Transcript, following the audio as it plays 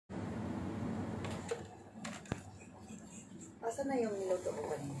Asa na yung niluto ko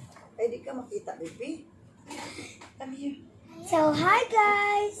kanina? Ay, di ka makita, baby. Come here. So, hi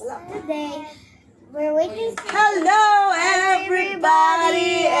guys! Today, we're waiting for... Hello,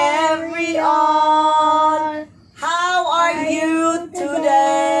 everybody, everyone! How are you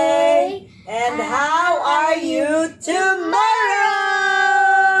today? And how are you tomorrow?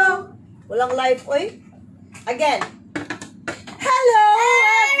 Walang live, oy. Again. Hello,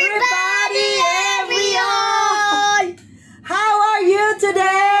 everybody, everyone! How are you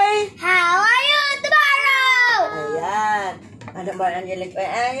today? How are you tomorrow? Ayan. Ano ba, Angelique?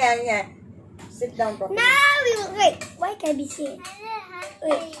 Ayan. Sit down properly. Now we will... Wait, why can't we see it?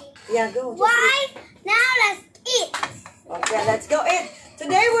 Wait. Yeah, go. Just Why? eat. Now let's eat. Okay, let's go eat.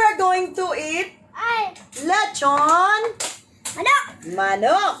 Today we're going to eat lechon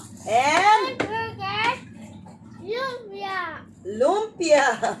manok and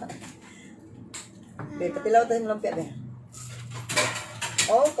lumpia. Be, patilaw tayo ng lumpia, be.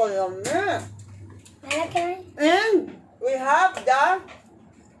 Oh, kalami. And we have the,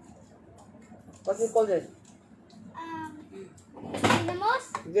 what do you call this?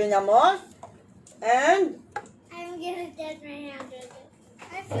 Ginamos. And I'm gonna dead right now.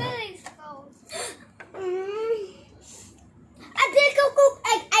 I feel like it's cold. I did cook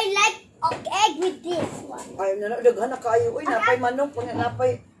egg. I like egg with this one. ay, daghan na kayo. Uy, napay manok,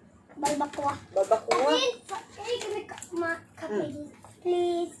 napay Balbakwa. babakwa.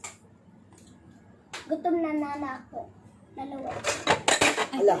 Please. Gutom na nana ako. Dalawa.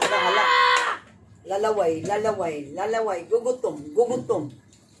 Hala. Lalaway. Gugutom.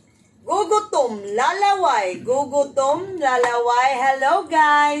 Lalaway. Hello,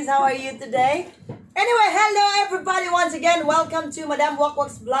 guys. How are you today? Anyway, hello, everybody. Once again, welcome to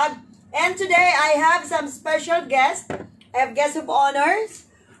Madamwakwak's vlog. And today, I have some special guests. I have guests of honors.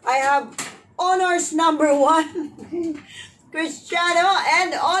 I have honors number 1, Christiano,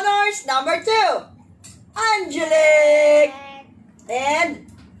 and honors number 2, Angelique. And,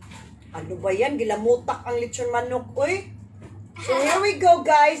 ano ba yan? Gilamutak ang lechon manok, uy. So here we go,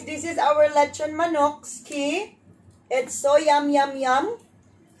 guys. This is our lechon manok ski. It's so yum.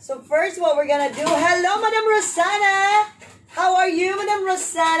 So first, what we're gonna do. Hello, Madam Rosana. How are you, Madam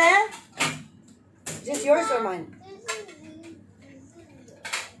Rosana? Is this yours or mine?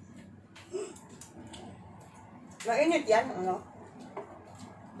 Mainit yan, ano?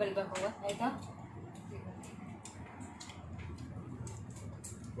 Balbakwa, ito?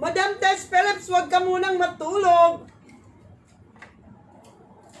 Madam Tess Phillips, huwag ka munang matulog.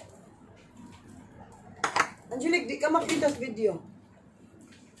 Angelique, di ka makita sa video.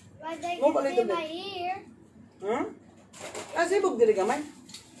 Why they Mo can pala see ito, my be. ear? Kasi bug diri ka man.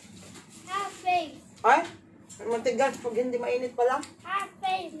 Half face. Ay? Matigas pag hindi mainit pala. Half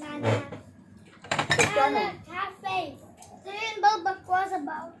face, Nana. Christiano. Now look, half face. So yung balbakwa's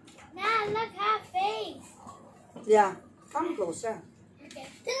about. Now look, half face. Yeah. Come closer. Okay.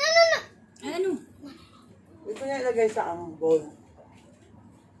 No. Ano? Ito niya ilagay sa ang bowl.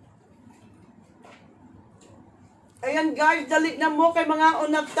 Ayan guys, dali na mo kay mga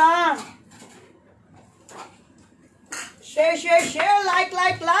unata. Share, like.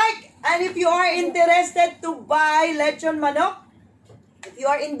 And if you are interested to buy lechon manok, if you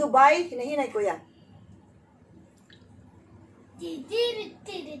are in Dubai, hinahinay ko yan.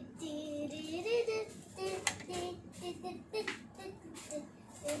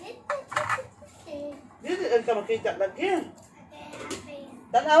 Dito ka makita lagi.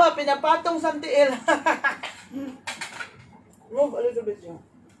 Tanawa, pinapatong sa tiil. Move a little bit here.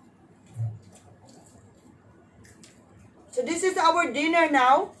 So this is our dinner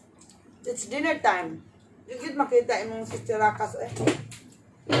now. It's dinner time. Dito makita imong sisterakas eh.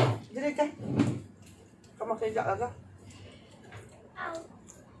 Dili ka. Kamakita ka.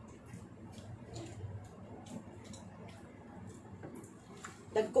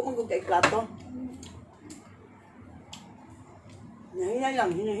 Dagko man gud kay plato.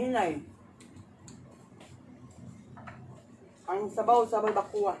 Hinahinay. Ang sabaw sa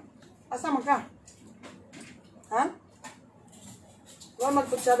balbakwa. Asa man ka? Ha? Huwag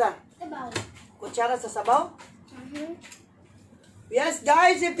magkutsara. Kutsara sa sabaw? Yes,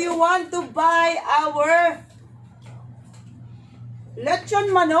 guys, if you want to buy our lechon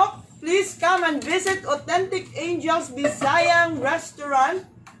manok, please come and visit Authentic Angels Bisayang Restaurant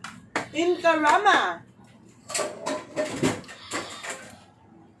in Karama.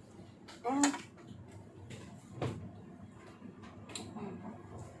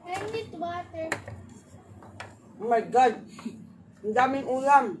 I need water. Oh my God. Ang daming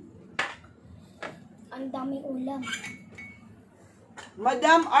ulam. Ang daming ulam.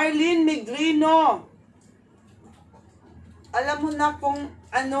 Madam Arlene Migrino. Alam mo na kung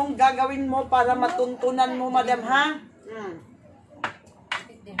anong gagawin mo para matuntunan mo, madam, ha?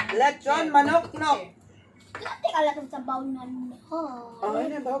 Lechon manok, no? Dati ka lang sa baon na Oh,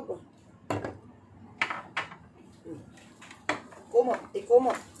 ano ba ako? Kumot,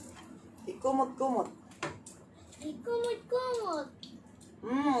 ikumot. Ikumot. Ikumot-kumot.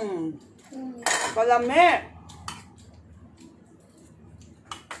 Palami.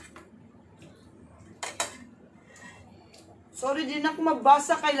 Sorry, din ako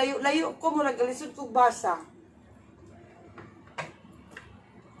magbasa kay layo-layo ko. Murag galisod kong basa.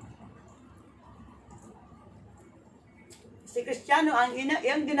 Si Christiano, ang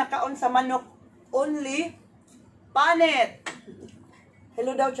iyang ginakaon sa manok, only panit.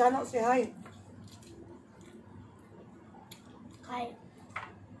 Hello daw, Chano, say hi. Hi.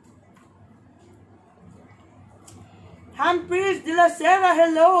 Humphreys de la Serra,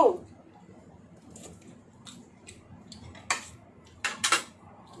 hello.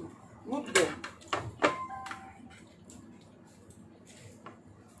 Mukbang.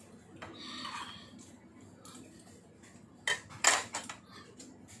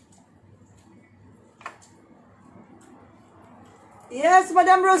 Yes,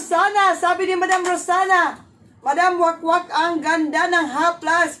 Madam Rosana. Sabi ni Madam Rosana, Madamwakwak, ang ganda ng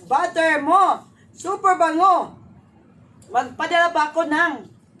haplas butter mo. Super bango. Magpadala pa ako ng...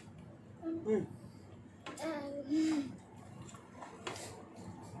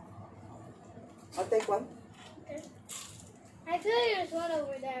 I'll take one. Okay. I feel there's one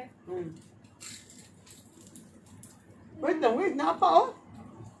over there. Wait. Napa, oh.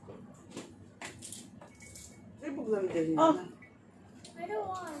 Sibog lang din. I don't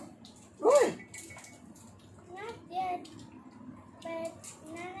want. Uy. Not yet. But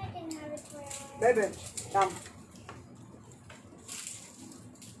now I can have it for a while. Baby, come.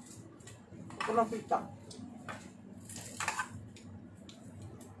 Come on, pita.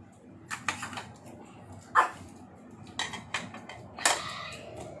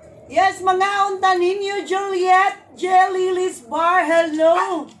 Yes, mga unta ninyo, Juliet, Jelly's Bar,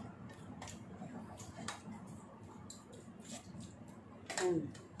 hello.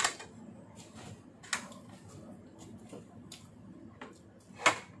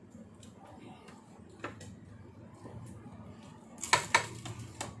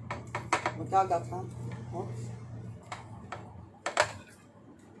 Magkagat, ha? Oh.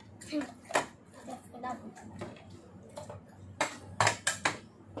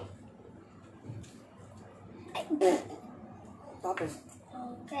 Tapos.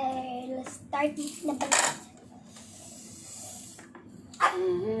 Okay, let's start with the balot.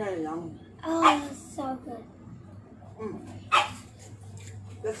 Yan lang. Oh, so good.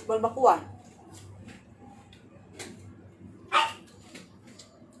 Let's balbakuha.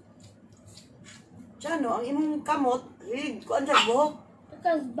 Chano, ang imong kamot, rig ko ang buhok.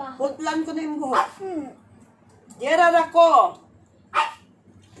 Because baho. Hutlan ko na yung buhok. Diyara ko.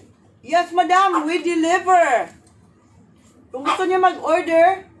 Yes, madam, we deliver. Kung gusto niya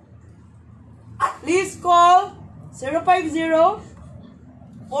mag-order, please call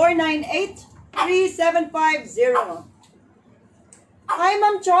 050-498-3750. Hi,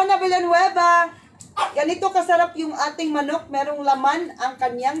 Ma'am Chona Villanueva. Ganito kasarap yung ating manok. Merong laman ang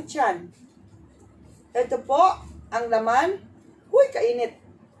kanyang tiyan. Ito po, ang laman. Uy, kainit.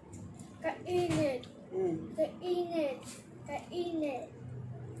 Kainit. Kainit.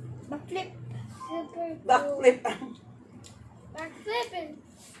 Backflip. Super cool. Backflip. Backflip.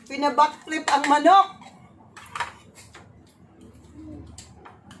 Pinabackflip ang manok.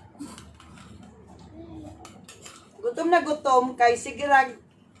 Gutom na gutom kay sigirag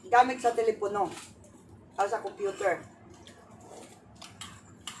gamit sa telepono o sa computer.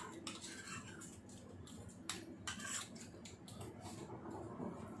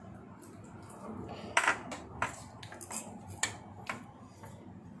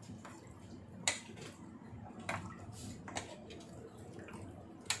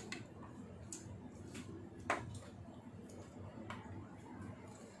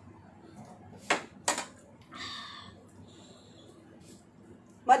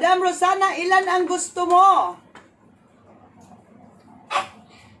 Madam Rosana, ilan ang gusto mo?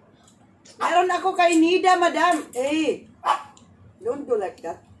 Meron ako kay Nida, madam. Hey, don't do like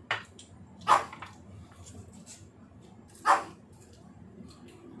that.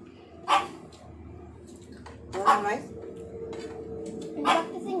 Alright. I'm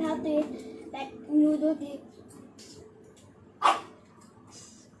practicing how to like noodle dip.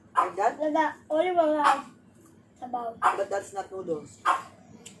 Like that? Like that. Only one have sabaw. But that's not noodles.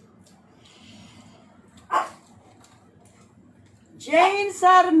 Jane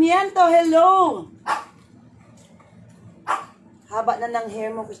Sarmiento, hello. Haba na ng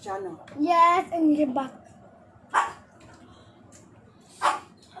hair mo, Christiano. Yes, and your back.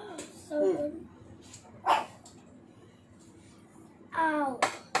 So good. Ow,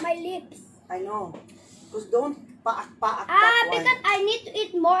 my lips. I know. Because don't paak-paak that Ah, one. because I need to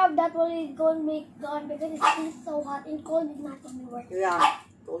eat more of that while it's going to be gone because it's still so hot and cold is not going to work. Yeah,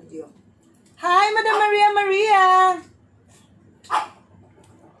 told you. Hi, Madam Maria.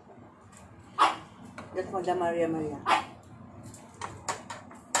 That's Madam Maria.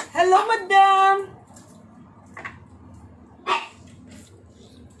 Hello, Madam.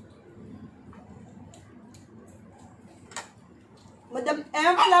 Madam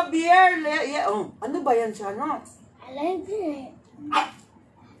M. Flavier. Yeah. Oh, ano ba yan siya, no? I like it.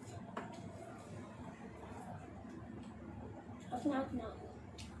 No.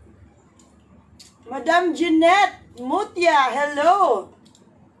 Madam Jeanette Mutia, hello.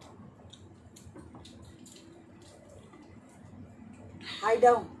 Hi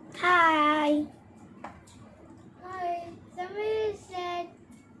daw. Hi. Hi. Somebody said.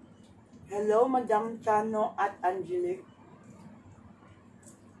 Hello, Madam Chano at Angelique.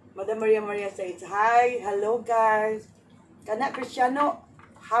 Madam Maria says, hi, hello guys. Kana Christiano,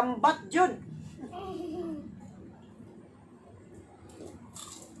 hambat jud.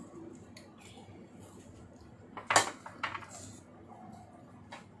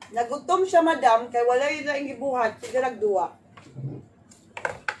 Nagutom siya, madam, kay wala yun na gibuhat, sige nagduwa.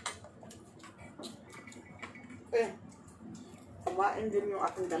 Kumain din yung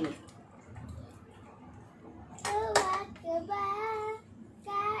aking damit. Luwag ka ba?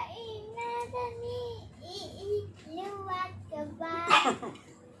 Kain na dami. Luwag ka ba?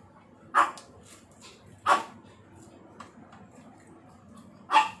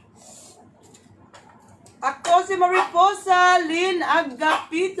 Ako si Mariposa, Lynn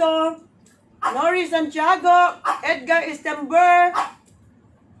Agapito, Nori Santiago, Edgar Istember.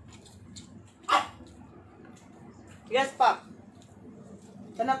 Yes, Pop.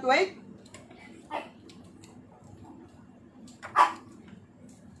 Cannot wait?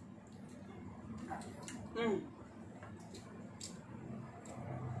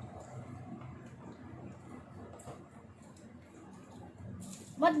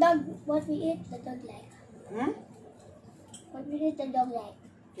 What we eat the dog like? What we eat the dog like?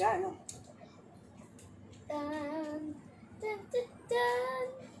 Yeah, I know. Dun, dun, dun, dun,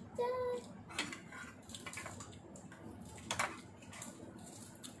 dun.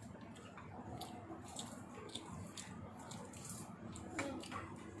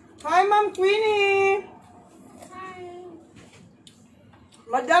 Hi, Ma'am Queenie. Hi.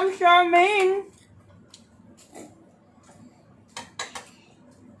 Madam Charmaine.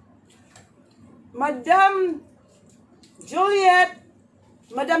 Madam Juliet.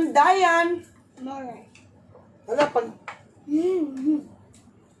 Madam Diane. More. Hala, pag...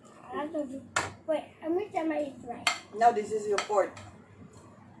 Wait, I'm going to try my eat right. Now, this is your port.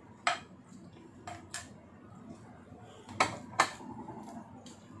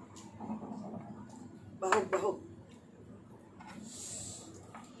 Bahog.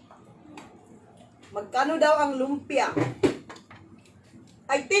 Magkano daw ang lumpia?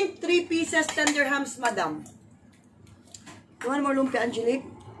 I think 3 pieces tender hams, madam. You want more lumpia, Angelique?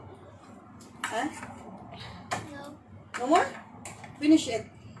 Huh? No. No more? Finish it.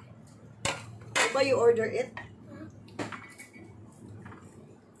 Diba you order it?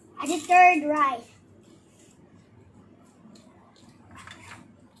 I did third rice.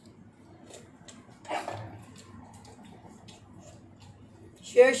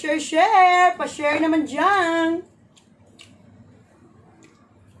 Share. Pa-share naman dyan.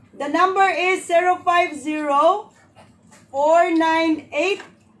 The number is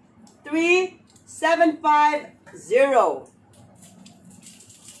 050-498-3750.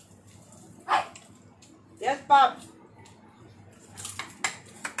 Yes, Pop.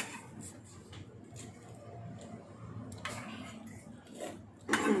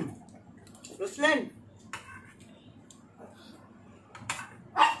 Roslyn.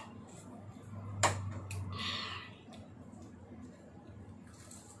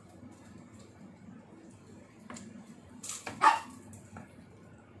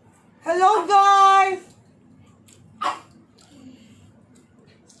 Hello, guys!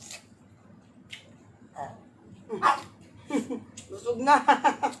 Busog na.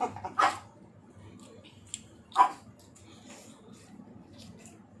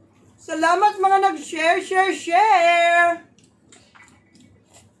 Salamat mga nag-share.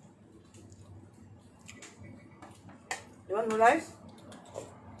 You want more rice?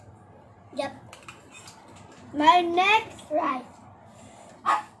 Yep. My next rice.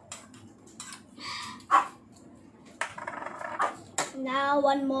 Now,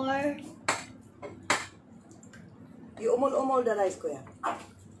 one more. You umol the rice, kuya.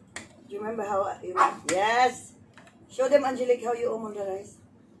 Do you remember how you... Yes! Show them, Angelique, how you umol the rice.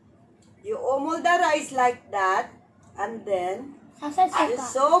 You umol the rice like that, and then... Sasay you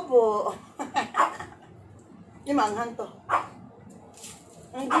suka. sobo. Yung manghang to.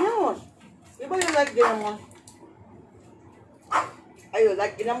 Ang ginamos. Di ba you like ginamos? Ay, you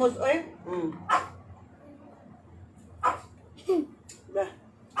like ginamos, oy? Ba?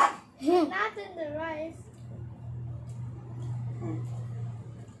 Not in the rice.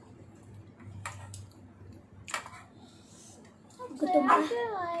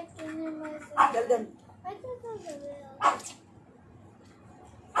 Tell them.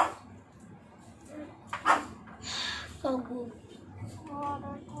 So good.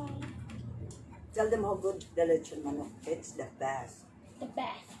 Tell them how good the lechon manok. It's the best. The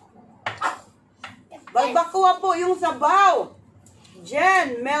best. Balbacoa po yung sabaw.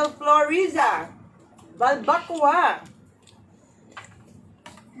 Jen, Mel Floriza. Balbacoa.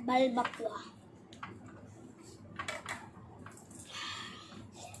 Balbakwa.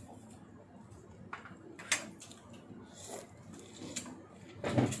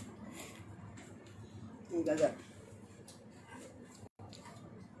 Ang gaga.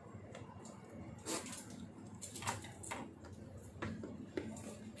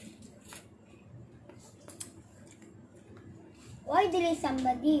 Why delay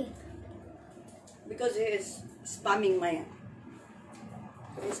somebody? Because he is spamming my...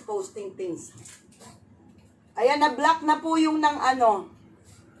 He's posting things. Ayan, na-block na po yung ng ano...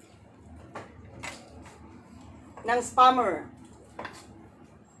 ng spammer.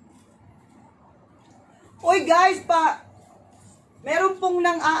 Oy guys, meron pong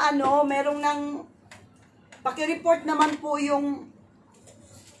nang merong nang paki-report naman po yung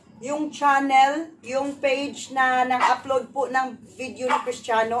channel, yung page na nang-upload po ng video ni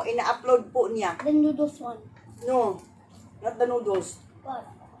Christiano, ina-upload po niya. The noodles one. No, not the noodles. What?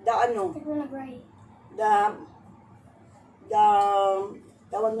 The ano, It's gonna break. the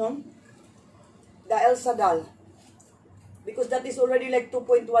one nun? The El Sadal. Because that is already like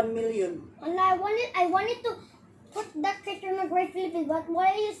 2.1 million. And I wanted to put that Christiano Great Philippines, but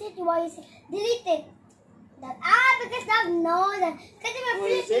why you say delete it? Because that no that Christiano What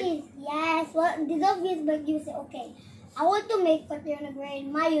is it? Philippines. Yes, what did of this but you say okay. I want to make Christiano Great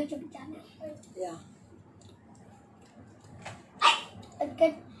my YouTube channel. Yeah.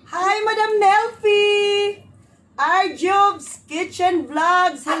 Okay. Hi, Madam Nelfie! Arjob's Kitchen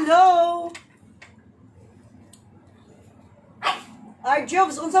Vlogs, hello!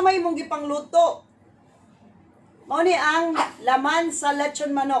 Arjob's, unsa may mong gipang luto? Mao ni ang laman sa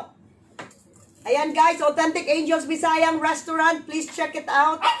lechon manok. Ayan guys, Authentic Angels Visayang Restaurant, please check it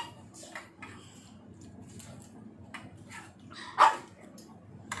out.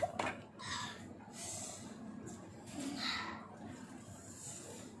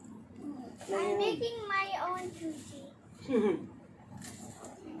 I'm making my own sushi.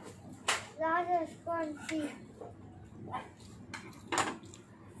 That is crunchy.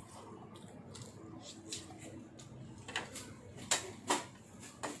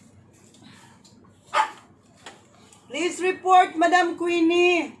 Please report, Madam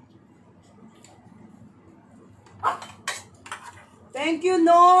Queenie. Thank you,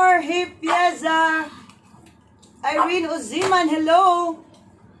 Nor. Hey, Pieza. Irene Oziman, hello.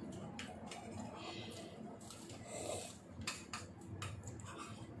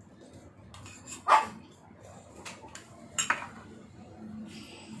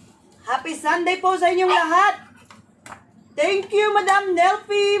 Happy Sunday po sa inyong lahat. Thank you, Madam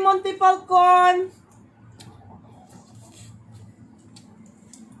Nelfie Montefalcon.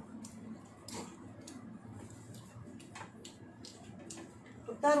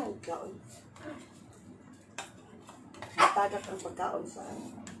 Pagtarong pagkaon. Matagak ang pagkaon sa ano.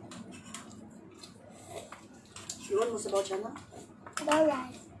 Iwan mo sa bawat na? The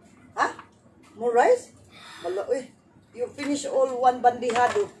rice. Ha? More rice? Wala, uy. You finish all one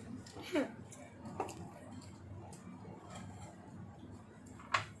bandihado.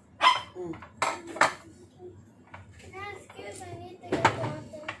 Excuse, I need to get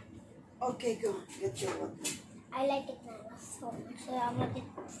water. Okay, go. Get your water. I like it now so much, so I'm gonna get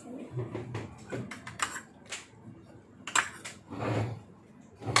food.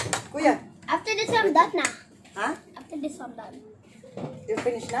 Kuya, After this, I'm done now. ha? After this, I'm done. You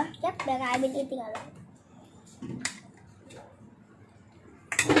finish na? Yep, but I've been eating a lot.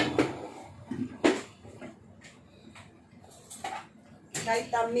 Kay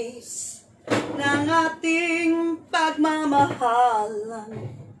tamis ng ating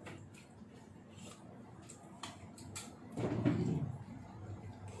pagmamahalan.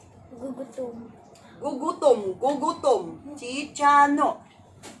 Gugutom. Gugutom. Chichano.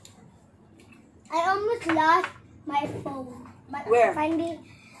 I almost lost my phone. But Where? finally,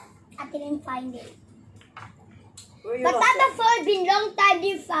 I didn't find it. Where you But lost Tata it? phone been long time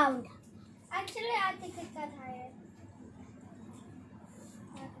you found. Actually, I think it got higher.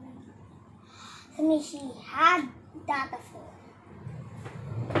 I mean, she had Tata phone.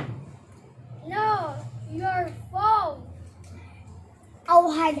 No, your phone.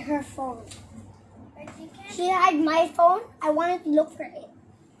 I'll hide her phone. She had my phone. I wanted to look for it.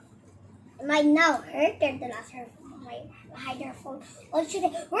 It might now her turn to lose her hide her phone. Well, she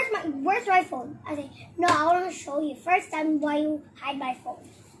said, where's my phone? I say, no, I want to show you. First time why you hide my phone.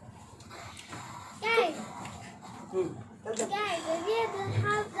 Guys, Tell them. guys, if you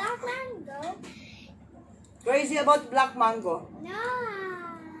have black mango, Crazy about black mango. no.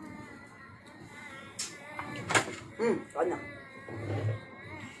 Ano?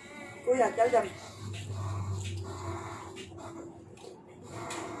 Kuya, tell them.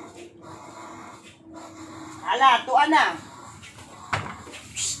 Hala, tuan na.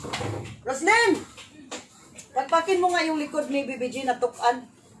 Roslyn! Pagpakin mo nga yung likod ni BBG na tukan.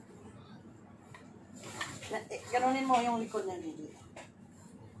 Ganunin mo yung likod niya dito.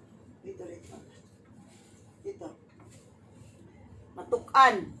 Dito. Dito.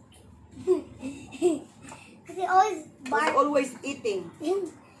 Matukan. Because he always He's bark. always eating.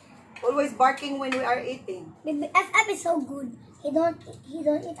 Always barking when we are eating. FF is so good. He don't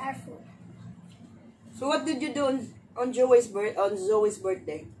eat our food. So what did you do on Zoe's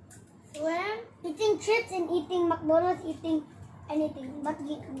birthday? Swim, eating chips and eating McDonald's, eating anything. But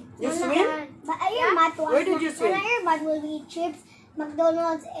You swim? But ayun, Matt was Where did you swim? But will we eat chips,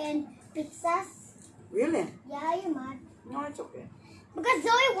 McDonald's, and pizzas? Really? Yeah, ayun, Matt. No, it's okay. Because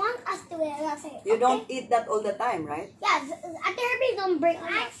Zoe wants us to eat. I say, You okay. don't eat that all the time, right? Yeah, Ate Herbie don't bring.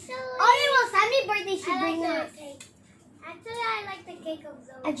 Actually, only when family birthday she bring us. Actually, I like the cake of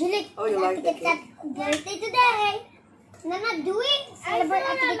Zoe. Angelique, Oh, you like the Ate Kit's birthday today. Nana doing celebrate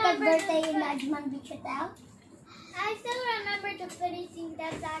Ate Kit's birthday in the Ajman Beach Hotel. I still remember the funny thing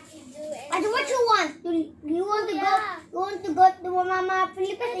that Zaki do. And what you want? You want to go? You want to go to Mama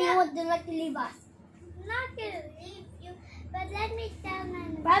Philippines, or you want to like to leave us? Not gonna leave you, but let me tell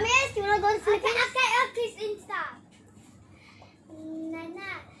Nana. Promise? You wanna go to Philippines? Okay, stop. Nana,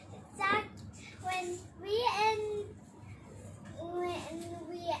 Zach, when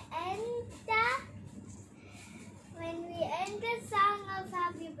we end the song of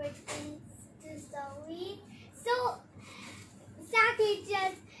happy birthday to Zoe, so Zaki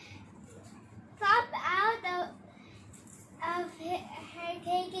just pop out of her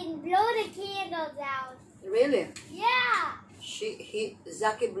cake and blow the candles out. Really? Yeah,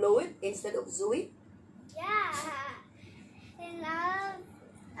 Zaki blow it instead of Zoe? yeah. And I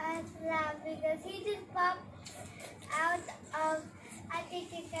was laughing because he just popped out of I think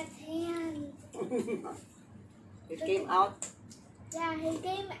it's his hand. It came out. Yeah, he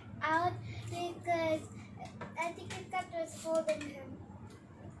came out because I think his cat was holding him.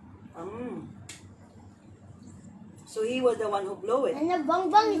 So he was the one who blew it. And the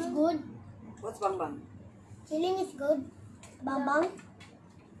bang bang is good. What's bang bang? Chilling is good. Bang bang.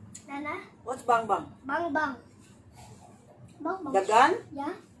 Nana? What's bang bang? Bang bang. Bang bang. The gun?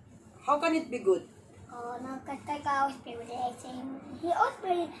 Yeah. How can it be good? Oh no, because I always play with it. I say he always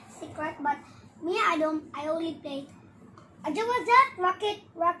play secret, but me I only play. What was that?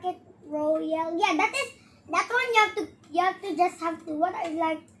 Rocket Royale. Yeah, that one you have to just have to what I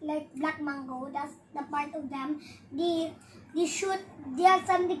like Black Mango. That's the part of them. They shoot. They are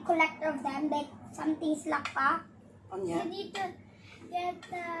something collector of them. Like something slappa. Anya? You need to get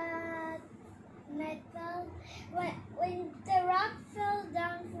the metal. When the rock fell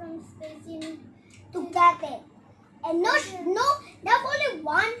down from space, you need to get it. And no, there's only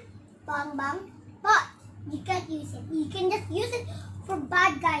one bang bang, but you can't use it. You can just use it for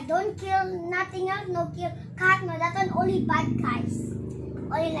bad guys. Don't kill nothing else. No kill cat. No, that's on only bad guys.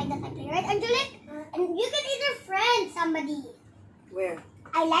 Only like that I play, right, Angelique? And you can either friend somebody. Where?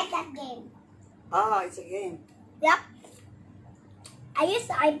 I like that game. Ah, it's a game. Yep. I use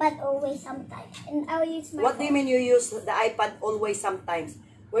the iPad always sometimes, and I'll use my What do you mean you use the iPad always sometimes?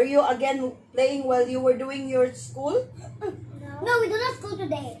 Were you again playing while you were doing your school? No, we do not school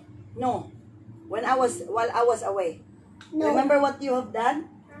today. No. While I was away. No. Remember what you have done?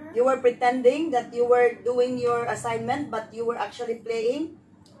 You were pretending that you were doing your assignment, but you were actually playing.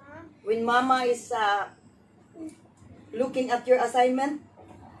 When Mama is looking at your assignment,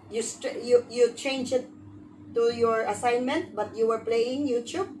 you change it to your assignment, but you were playing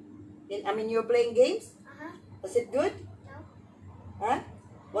YouTube. You were playing games. Was it good? No. Huh?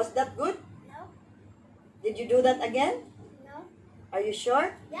 Was that good? No. Did you do that again? No. Are you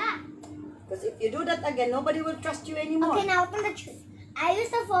sure? Yeah. Because if you do that again, nobody will trust you anymore. Okay, now open the truth. I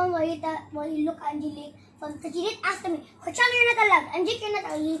used the phone while you look at Angelique phone because you didn't ask me, Christiano, you're not allowed. Angelique, you're not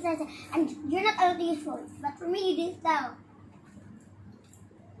allowed. He says, and you're not allowed to use phones. But for me, you didn't tell.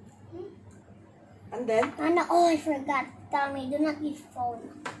 And then? Nana, oh, I forgot. Tell me, do not use phone.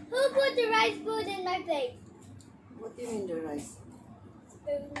 Who put the rice food in my plate? What do you mean the rice?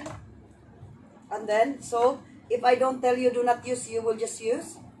 Spoon. And then, so, if I don't tell you do not use, you will just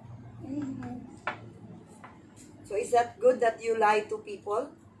use? So is that good that you lie to people?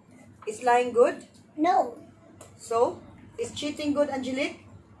 Is lying good? No. So, is cheating good, Angelique?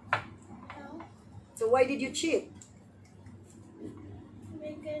 No. So why did you cheat?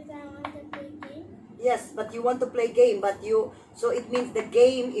 Because I want to play game. Yes, but you want to play game, but so it means the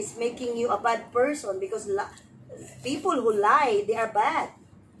game is making you a bad person because people who lie, they are bad.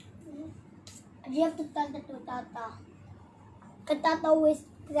 You have to tell that to Tata. Because Tata always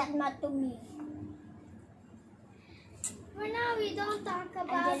that not to me. For now, we don't talk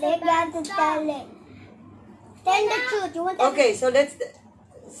about Angelique, you have to tell it. Tell the truth. You want to Okay, so let's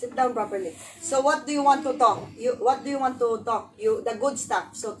sit down properly. So what do you want to talk? What do you want to talk? The good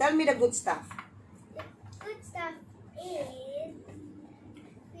stuff. So tell me the good stuff. The good stuff is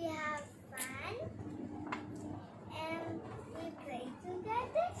we have fun and we play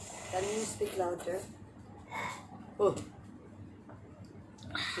together. Can you speak louder? Oh.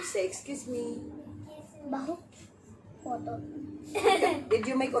 You say, excuse me. Baho? Otot. Did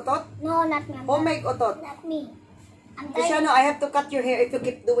you make otot? No, not me. Who make otot? Not me. I'm Christiano, I have to cut your hair if you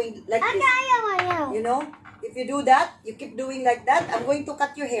keep doing like this. ayaw. You know? If you do that, you keep doing like that, I'm going to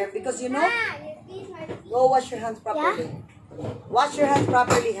cut your hair because you know, go wash your hands properly. Wash your hands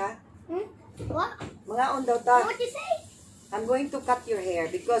properly, ha? What? Mga on daw ta. What you say? I'm going to cut your hair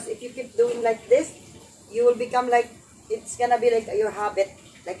because if you keep doing like this, you will become like, it's gonna be like your habit,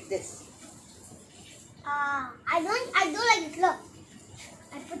 like this. I do like this. Look.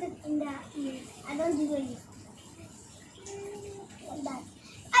 I put it in the ear. I don't do it like that.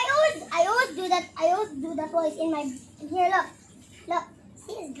 I always do that. I always do that while it's in my here. Look.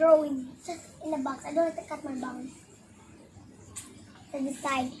 See, it's drawing just in the box. I don't have to cut my bangs to the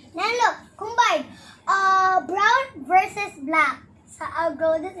side. Now look, combine. Brown versus black. So I'll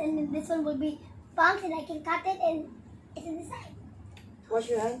grow this, and then this one will be bangs, and I can cut it, and it's in the side. Wash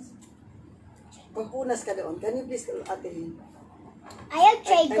your hands. Pagpunas ka doon. Can you please, Ate Lynn? I have I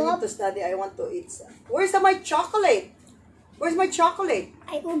Jacob. need to study. I want to eat. Where's my chocolate? Where's my chocolate?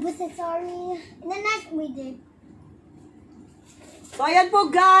 I ubus it, sorry. And then that we did. So, ayan po,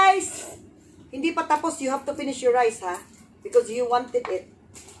 guys. Hindi pa tapos. You have to finish your rice, ha? Because you wanted it.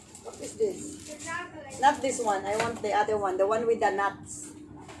 What is this? Not this one. I want the other one. The one with the nuts.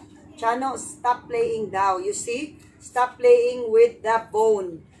 Chano, stop playing daw. You see? Stop playing with the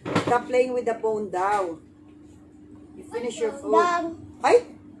bone. Stop playing with the bone daw. You finish your food. Ay?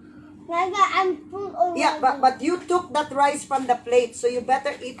 Naga, I'm full already. Yeah, but you took that rice from the plate, so you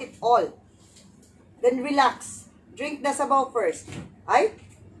better eat it all. Then relax. Drink the sabaw first. Ay?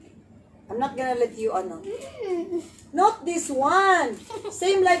 I'm not gonna let you, Not this one.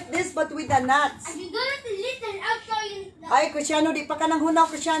 Same like this, but with the nuts. If you don't listen, I'll show you. Ay, Christiano, di pa ka nang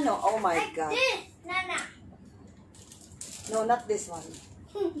hunaw, Christiano. Oh my God. This, Nana. No, not this one.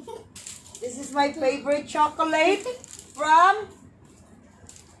 This is my favorite chocolate from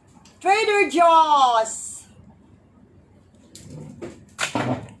Trader Joe's.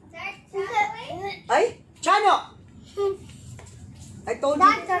 Ay, Chano! I told you.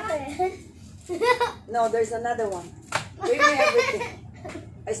 That's chocolate. No, there's another one. Bring me everything.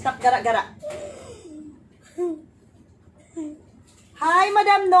 I stop gara-gara. Hi,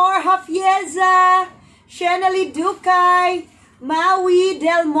 Madam Nor Hafieza, Shenali Ducay, Maui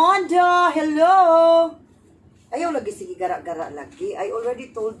Del Mondo. Hello. Ayaw lagi sige gara-gara lagi. I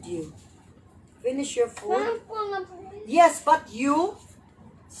already told you. Finish your food. Yes, but you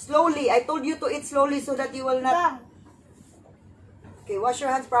slowly. I told you to eat slowly so that you will not. Okay, wash your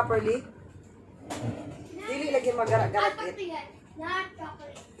hands properly. Dili lagi magara-gara. Not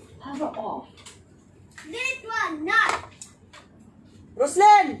chocolate. Cover off. This one, not.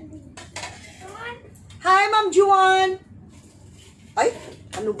 Roslyn! Come on. Hi, Ma'am Juan! Ay,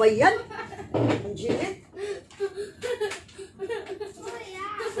 ano ba yan? Angelique? Oh,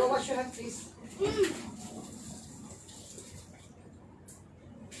 yeah. Go wash your hands, please.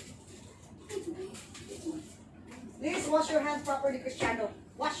 Please wash your hands properly, Cristiano.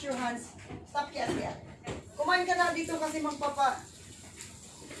 Wash your hands. Stop kaya. Kumain ka na dito kasi magpapa.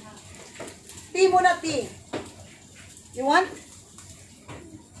 Tea muna, tea. You want?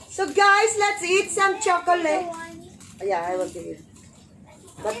 So guys, let's eat some chocolate. One. Yeah, I will give you.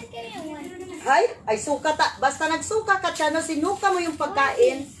 But, Just give me one. hay, ay suka ta. Basta nagsuka ka, Chano, sinuka mo yung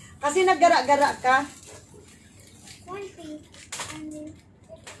pagkain. Kasi naggara-gara ka. One piece. And then,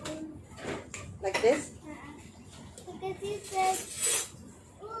 Like this. because he said,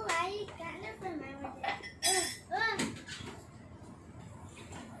 oh, I kind of remember that.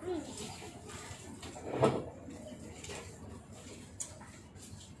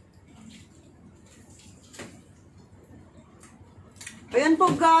 Ayan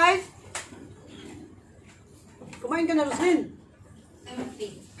po, guys. Kumain ka na, Roslyn.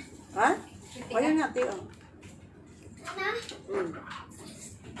 Ha? Ayan nga, tiyo. Nah. Mm.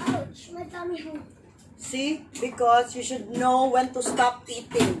 Ouch, my tummy hurt. See? Because you should know when to stop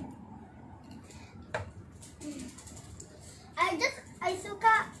eating. I just a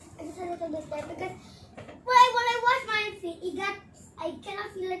little bit there because when I wash my feet, I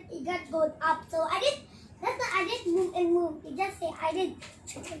cannot feel it. It got going up, so I didn't move and move. It just say I did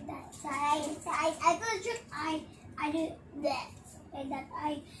like that. So I could trick. I did that and that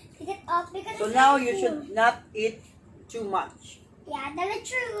I pick it up because. So it's now not you cool. should not eat too much. Yeah, that's the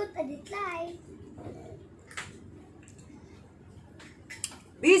truth. I did lie.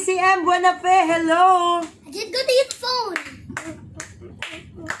 BCM Buenafe, hello. I just got to use phone.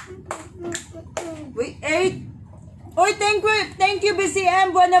 We ate. Oy, thank you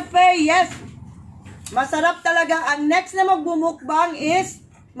BCM Buenafe. Yes. Masarap talaga. Ang next na magbumukbang is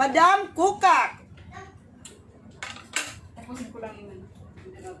Madam Kukak. Tapusin ko lang yun.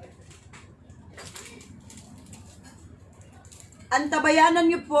 Antabayanan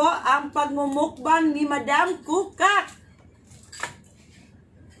niyo po ang pagmumukbang ni Madam Kukak.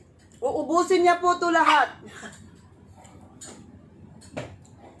 Uubusin niya po ito lahat.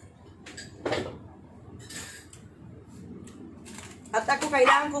 At ako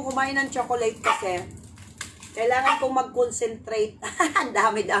kailangan kong kumain ng chocolate kasi kailangan kong mag-concentrate. Ang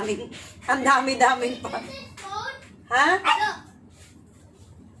dami-daming pa. Phone? Ha? Look.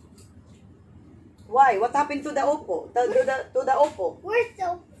 Why? What happened to the Oppo? To the Oppo? Where's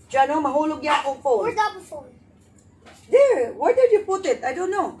the Diyan, oh, mahulog yan akong phone. Where's the other phone? There. Where did you put it? I don't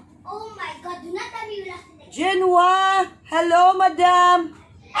know. Oh my God! Do not tell me you left it. Genwa. Hello, madam.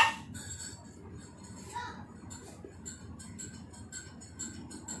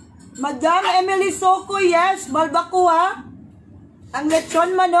 Madam Emily Soko, yes. Balbacoa. Ang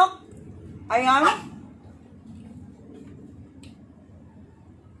lechon manok. Ayan.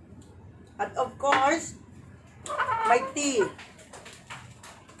 At of course, may tea.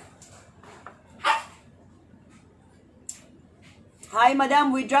 Hi, madam.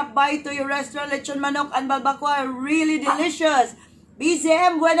 We dropped by to your restaurant. Lechon manok and balbacoa are really delicious.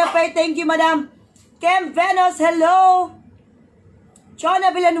 BCM, Buenafe. Thank you, madam. Kem Venus, hello.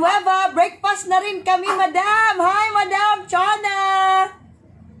 Chona Villanueva, breakfast na rin kami, madam. Hi, madam. Chona.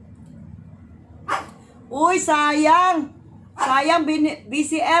 Uy, sayang. Sayang,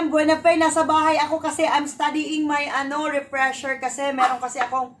 BCM, Buenafe, nasa bahay ako kasi I'm studying my refresher kasi meron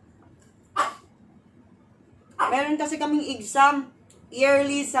kasi kaming exam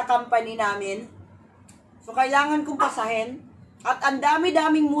yearly sa company namin. So, kailangan kong pasahin. At ang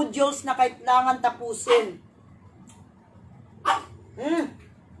dami-daming modules na kailangan tapusin.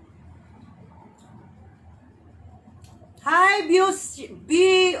 Hi,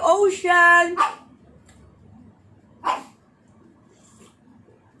 Ocean.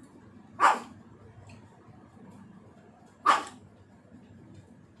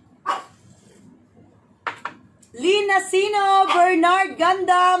 Lina Sino, Bernard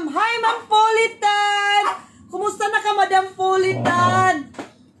Gandam. Hi, Ma'am Politan. Kumusta na ka, Madam Politan?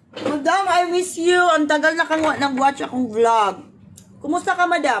 Madam, I miss you. Ang tagal na kang nag-watch akong vlog. Kumusta ka,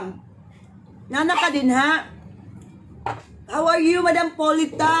 Madam? Nana ka din, ha? How are you, Madam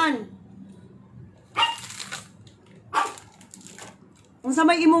Politan? Kung sa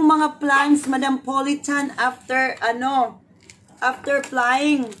may imong mga plans, Madam Politan, after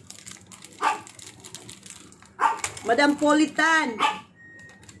flying. Madam Politan.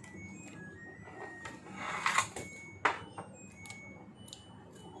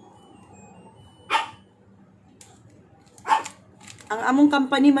 Ang among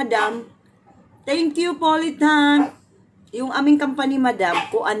company, madam. Thank you, Politan. Yung aming company, madam,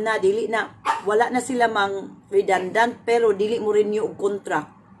 kuan na, dili na, wala na sila mang redundant, pero dili mo renew og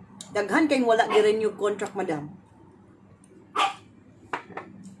contract. Daghan kayong wala gi-renew contract, madam.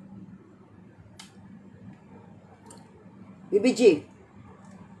 BBG.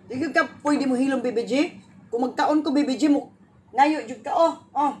 Di ka pwede mo hilong BBG? Kung magkaon ko BBG mo, ngayo jud ka, oh.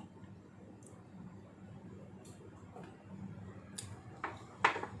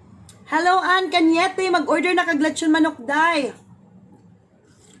 Hello, Ann Cañete. Mag-order na kag lechon manok, day.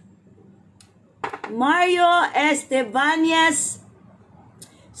 Mario Estebanes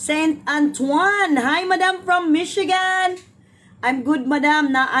Saint Antoine. Hi, madam from Michigan. I'm good,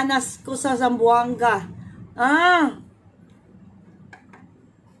 madam. Naanas ko sa Zamboanga.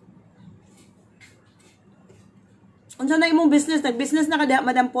 Unsa na imong business? Nag-business na ka diha,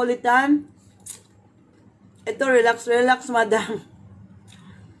 Madam Politan? Ito, relax, relax, madam.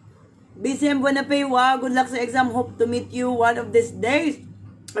 BCM Buenapay, wow, good luck sa exam. Hope to meet you one of these days.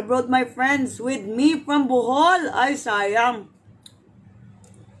 I brought my friends with me from Bohol. Ay, sayang.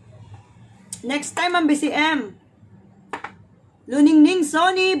 Next time ang BCM. Luningning,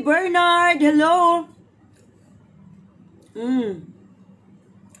 Sonny, Bernard, hello.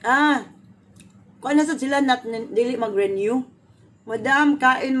 Kung nasa sila, dili mag-renew. Madam,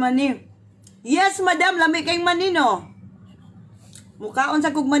 kain mani. Yes, madam, lami kayong mani, no? Mukhaon sa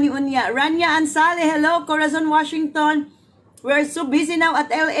kugmani unya. Rania Ansale, hello, Corazon, Washington. We're so busy now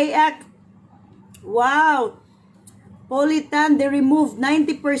at LAX. Wow. Politan, they removed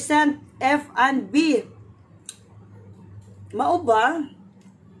 90% F and B. Mao ba?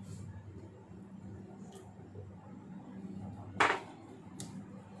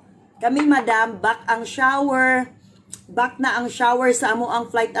 Kami, madam, back ang shower. Back na ang shower sa amo ang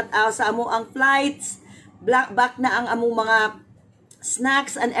flight at sa amo ang flights. Back na ang among mga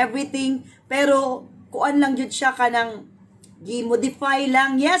snacks and everything. Pero, kuan lang jud siya kanang gi-modify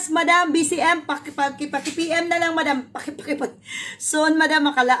lang. Yes, madam, BCM, paki-PM na lang, madam. Soon, madam,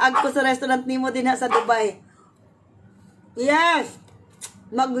 makalaag ko sa restaurant nimo din sa Dubai. Yes,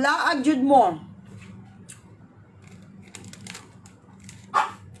 maglaag jud mo.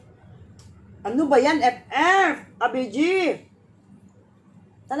 Ano ba yan, FF? ABG.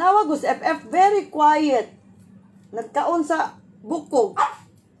 Tanawa ko sa FF, very quiet. Nagkaon sa bukog.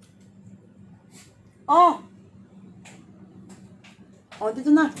 Oh, dito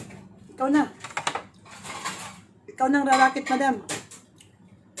na. Ikaw na. Ikaw nang rarakit, madam.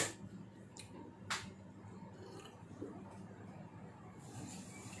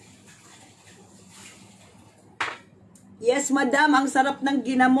 Yes, madam. Ang sarap ng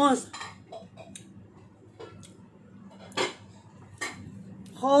ginamos.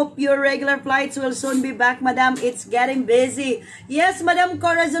 Hope your regular flights will soon be back, madam. It's getting busy. Yes, Madam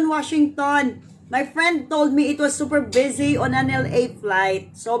Corazon, Washington. My friend told me it was super busy on an LA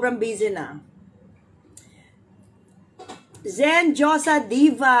flight. Sobrang busy na. Zen Josa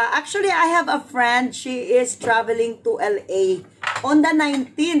Diva. Actually, I have a friend. She is traveling to LA on the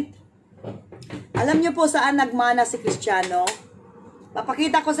 19th. Alam niyo po saan nagmana si Christiano?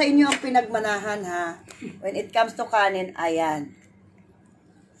 Papakita ko sa inyo ang pinagmanahan, ha. When it comes to kanin, ayan.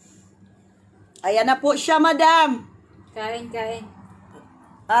 Ayan na po siya, madam. Kain.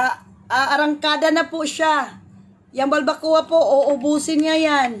 Arangkada na po siya. Yung balbacoa po, uubusin niya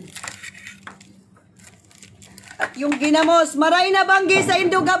yan. At yung ginamos, maray na banggi sa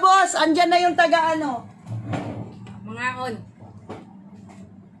Indugabos. Andyan na yung taga-ano. Mangaon.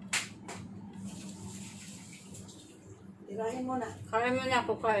 Tirahin mo na. Kain mo na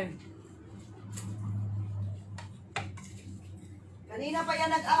ako, kain. Kanina pa yan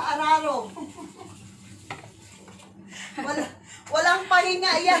nag-aararo. Walang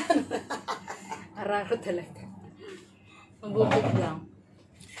pahinga yan. Araro talaga. Mabubog lang.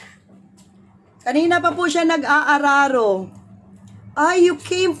 Kanina pa po siya nag-aararo. Ay, you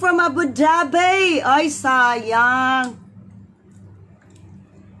came from Abu Dhabi. Ay, sayang.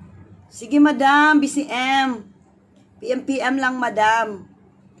 Sige, madam, BCM. PM lang, madam.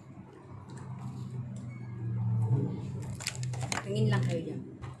 Tingin lang kayo dyan.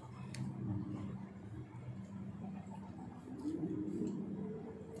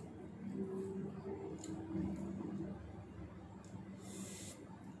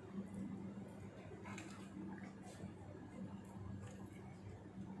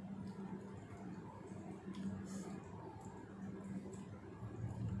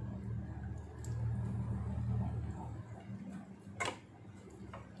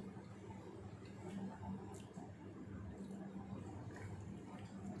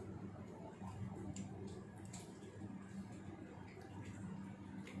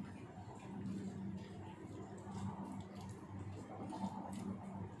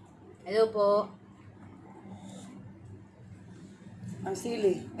 Hello po. Ang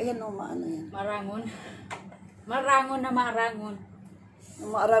sili. Ayan o, maano yan. Marangon. Marangon na marangon.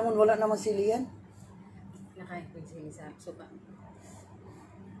 Ang maarangon, wala namang sili yan. Nakain ko yung sili sa suka.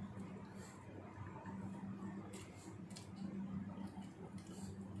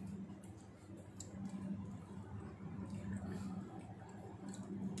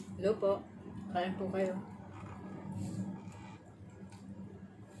 Hello po. Kain po kayo.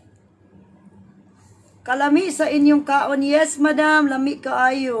 Kalami sa inyong kaon. Yes, madam. Lami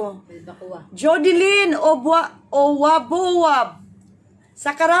kaayo. Balbacoa. Jodeline Owabowab.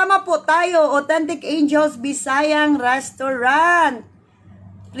 Sa Karama po tayo, Authentic Angels Bisayang Restaurant.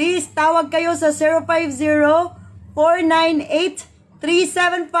 Please tawag kayo sa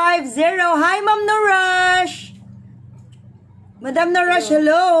 050-498-3750. Hi, Ma'am Norash. Madam Norash,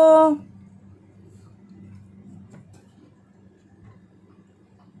 hello.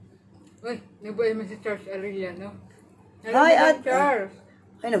 Uy, nabuhay mo si Charles Arellano. Hi, Madam at- Charles.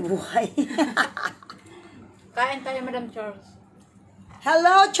 Ay, nabuhay. Kain tayo, Madam Charles.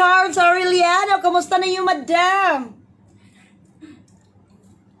 Hello, Charles Aureliano. Kamusta na yung madam?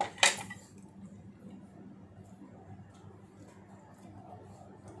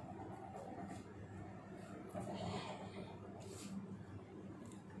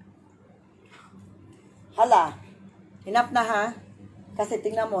 Hala, enough na ha? Kasi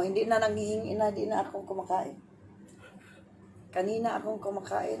tingnan mo, hindi na nanghihingi na, hindi na akong kumakain. Kanina akong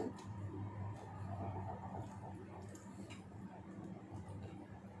kumakain.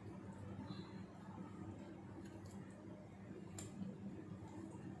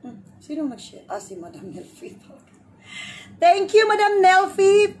 Sino nag-share? Ah, si Madam Nelfie. Thank you, Madam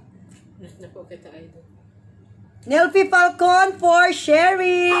Nelfie. Nas na po kita idol. Nelfie Falcon for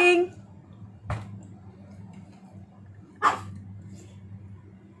sharing.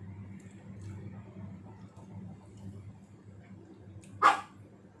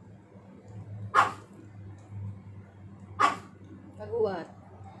 Pag-uwat.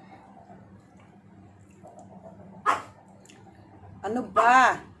 Ano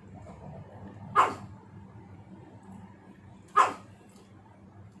ba?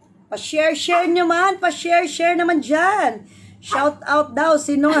 Pa-share naman. Pa-share naman dyan. Shout out daw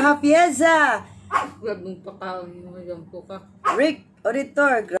si Nor Hafieza. Huwag mong pakaon yung Madam Coca. Rick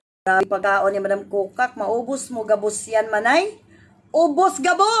Auditor. Grabe pagkaon ni Madam Kukak. Maubos mo gabos yan, manay. Ubos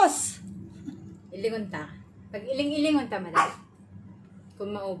gabos! Ilingon ta. Pag iling-ilingon ta, Madam.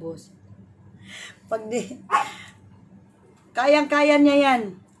 Kung maubos. Pag di... Kayang-kaya niya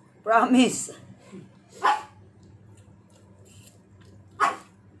yan. Promise.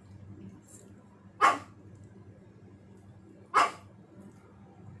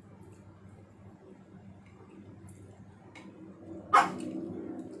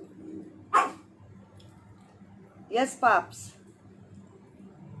 Yes, Pops.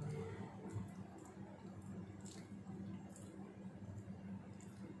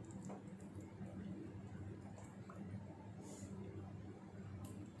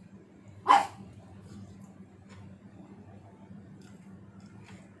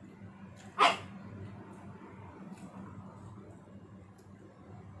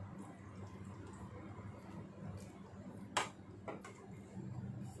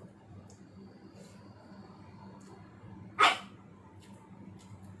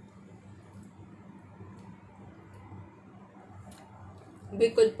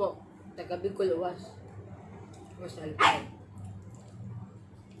 Bicol po. Taga Bicol was. Was alcohol.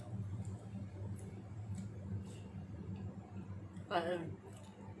 Parang.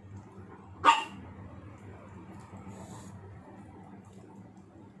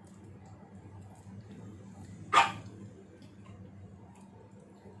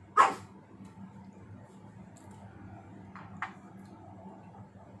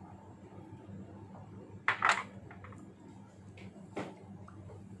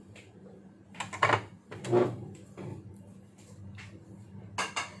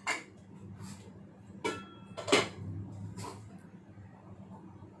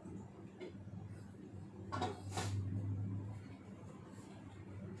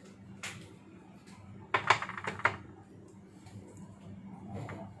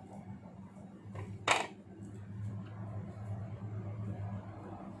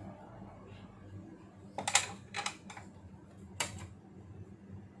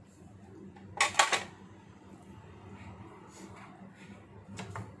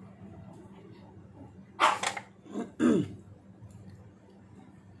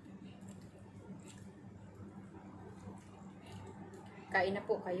 Kain na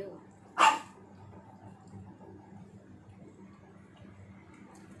po kayo.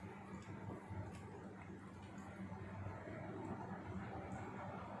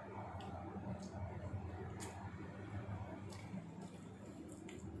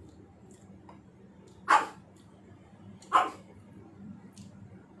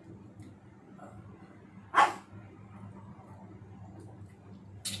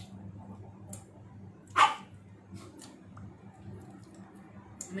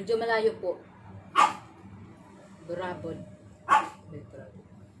 Medyo malayo po. Burabon.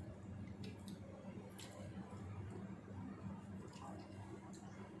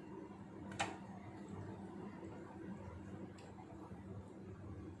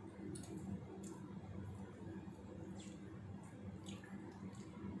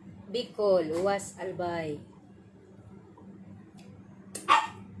 Bicol, Uwas, Albay.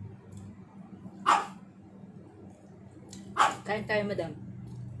 Kain tayo, madam.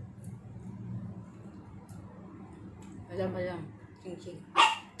 Madam. Ching.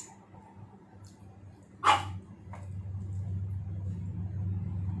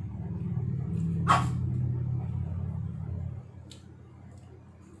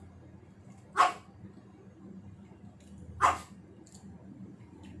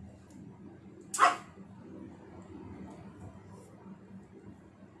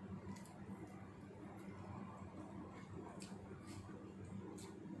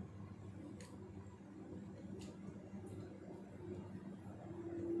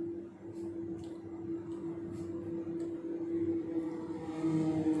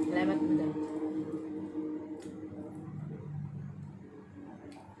 Salamat, madam.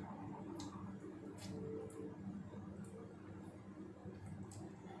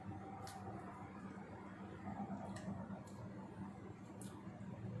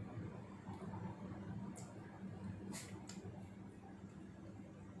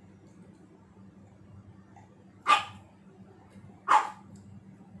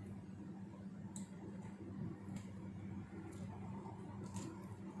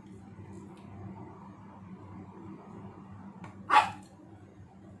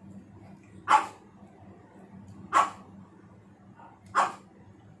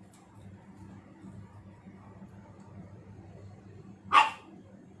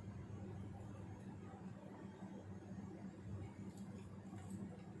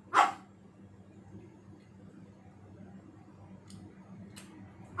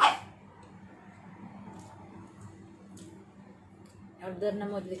 Order na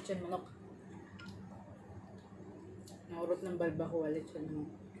mo lechon manok. Naurot ng balbacoa lechon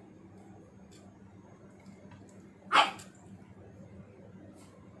manok.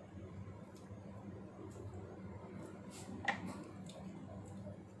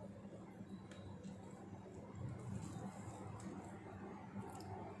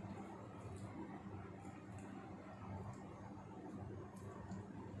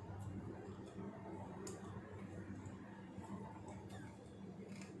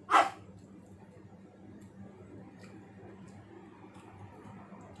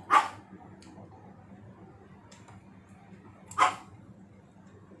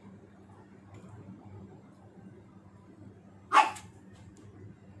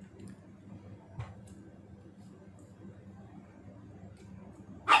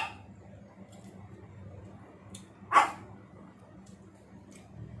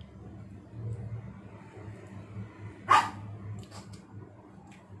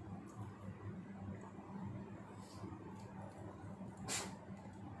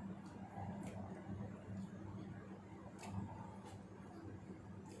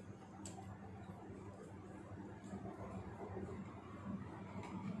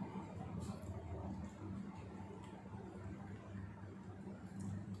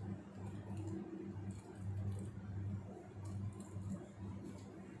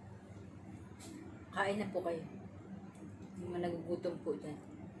 Kain na po kayo. Yung mga nagugutom po dyan.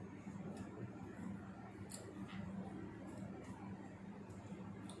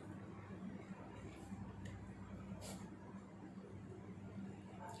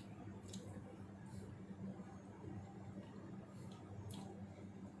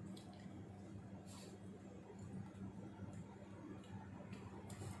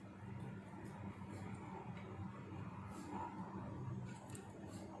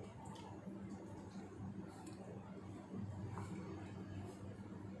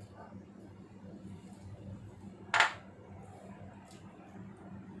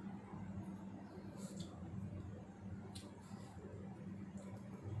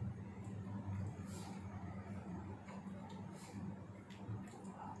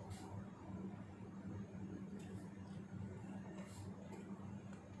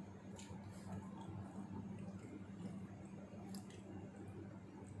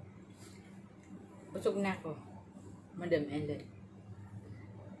 Busog na ako, Madam Ellen.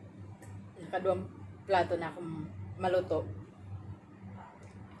 Nakadawang plato na akong maluto.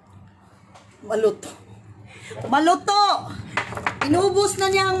 Maluto! Inubos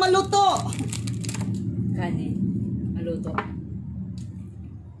na niya ang maluto! Kanin, maluto.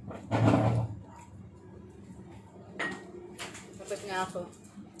 Tapos nga ako.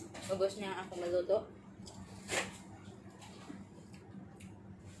 Ubos niya ako maluto.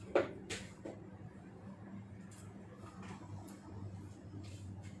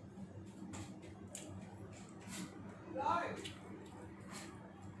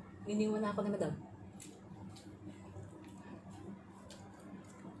 Iniwan na ako ni madam.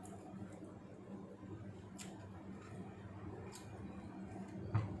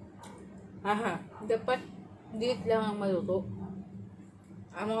 Aha, dapat diit lang ang maluto.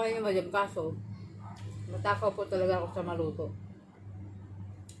 Ang mga yun madam, kaso matakaw po talaga ako sa maluto.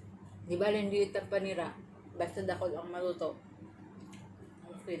 Di ba lang diit ang panira, basta dako ang maluto.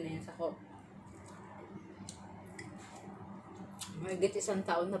 Okay na yan sa ko. Mahigit 1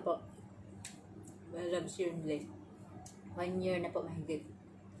 taon na po. My love seriously. 1 year na po mahigit.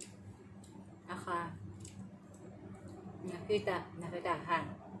 Nakita.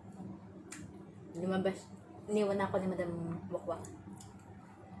 Lumabas. Iniwan ako ni Madam Wakwak.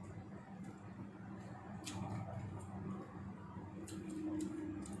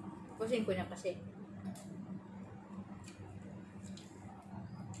 Pusin ko na kasi.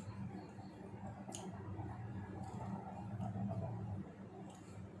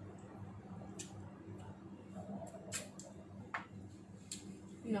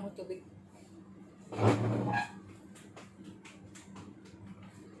 Hindi ako tubig.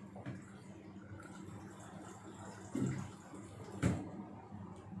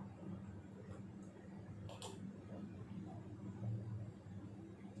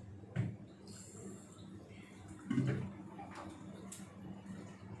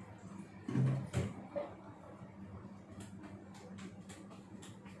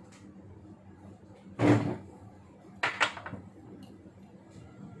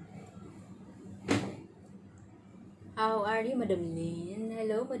 How are you, Madam Lynn?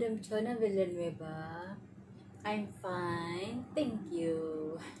 Hello, Madam Chona Villanueva. I'm fine. Thank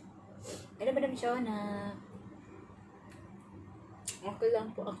you. Hello, Madam Chona. Okay lang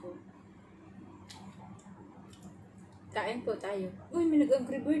po ako. Kain po tayo. Uy, may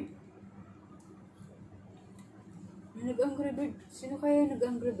nag-angry bird. May nag-angry bird. Sino kaya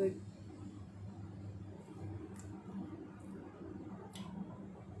nag-angry bird?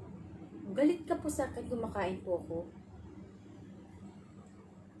 Galit ka po sa akin, kumakain po ako.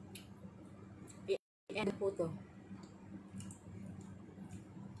 Ano po to?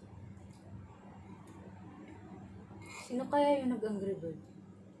 Sino kaya yung nag-angry bird?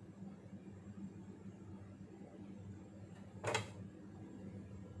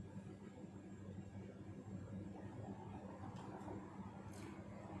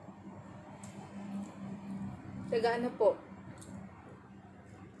 Taga ano po?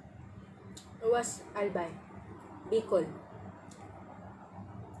 Ruas Albay, Bicol.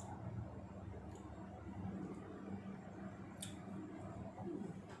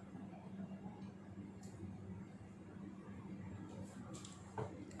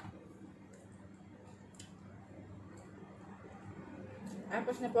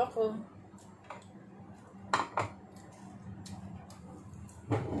 Tapos na po ako.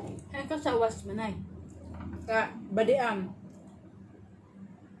 Kaya ka sa was manay. Ka badiam.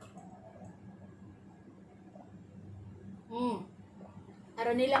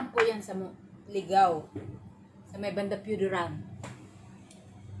 Arani lang po yan sa Ligaw. Sa may banda Piuduran.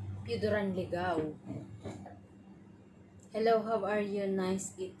 Piuduran, Ligaw. Hello, how are you?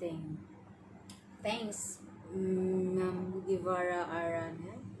 Nice eating. Thanks, Ma'am Guevara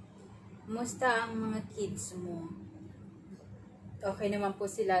Arana. Musta ang mga kids mo? Okay naman po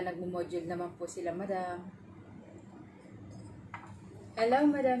sila. Nagmo-module naman po sila, madam. Hello,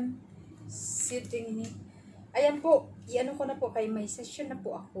 madam. Sitting ni. Ayan po, i-ano ko na po kay may session na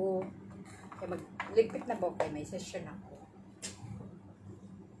po ako. Kaya magligpit na po kay may session ako.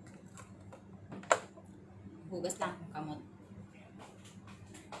 Hugas lang akong kamot.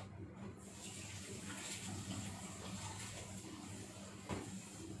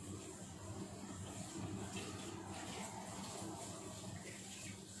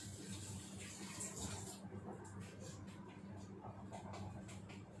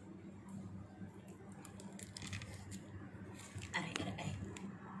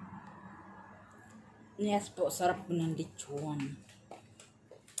 Yes po, sarap po ng lechon.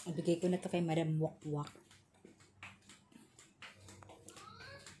 Ibigay ko na to kay Madam Wakwak.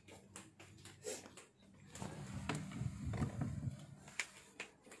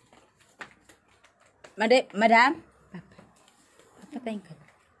 Madam? Papatayin ka.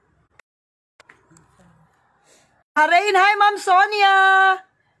 Harain, hi Ma'am Sonia!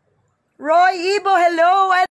 Roy Ibo, hello!